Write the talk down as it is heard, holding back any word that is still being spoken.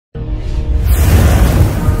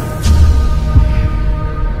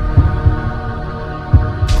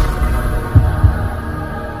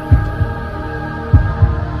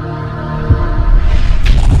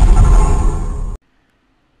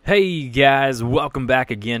Hey guys, welcome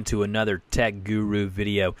back again to another Tech Guru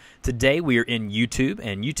video. Today we are in YouTube,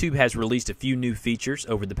 and YouTube has released a few new features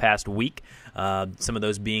over the past week. Some of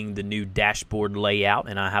those being the new dashboard layout,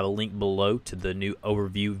 and I have a link below to the new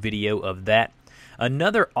overview video of that.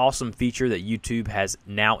 Another awesome feature that YouTube has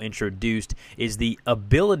now introduced is the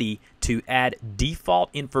ability to add default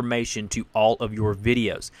information to all of your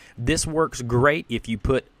videos. This works great if you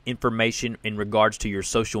put information in regards to your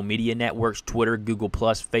social media networks, Twitter, Google+,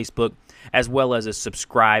 Facebook, as well as a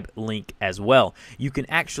subscribe link as well. You can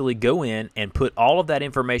actually go in and put all of that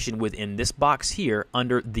information within this box here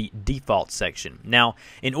under the default section. Now,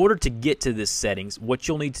 in order to get to this settings, what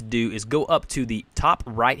you'll need to do is go up to the top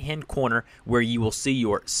right-hand corner where you will see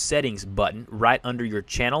your settings button right under your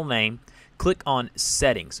channel name. Click on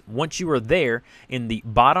Settings. Once you are there, in the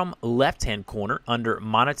bottom left-hand corner under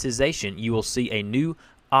Monetization, you will see a new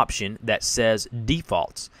option that says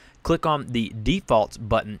Defaults. Click on the Defaults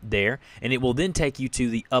button there, and it will then take you to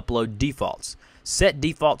the Upload Defaults. Set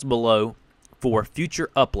defaults below for future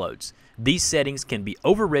uploads. These settings can be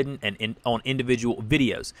overridden and on individual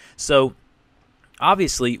videos. So,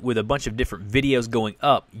 obviously, with a bunch of different videos going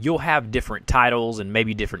up, you'll have different titles and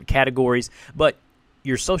maybe different categories, but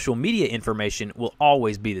your social media information will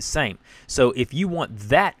always be the same. So if you want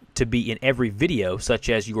that to be in every video, such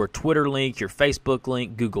as your Twitter link, your Facebook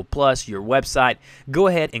link, Google+, your website, go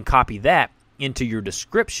ahead and copy that into your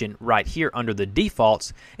description right here under the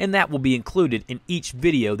defaults, and that will be included in each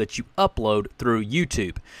video that you upload through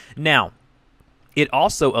YouTube. Now, it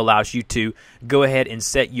also allows you to go ahead and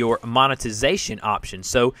set your monetization option.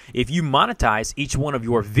 So if you monetize each one of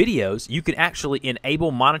your videos, you can actually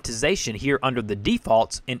enable monetization here under the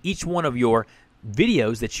defaults, and each one of your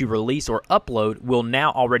videos that you release or upload will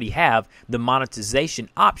now already have the monetization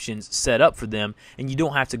options set up for them, and you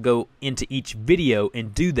don't have to go into each video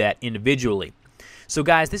and do that individually. So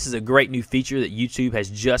guys, this is a great new feature that YouTube has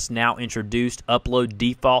just now introduced, upload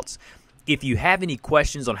defaults. If you have any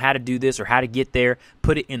questions on how to do this or how to get there,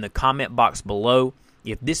 put it in the comment box below.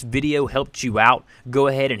 If this video helped you out, go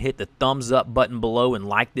ahead and hit the thumbs up button below and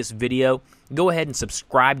like this video. Go ahead and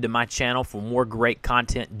subscribe to my channel for more great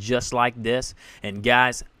content just like this. And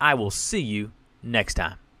guys, I will see you next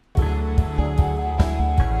time.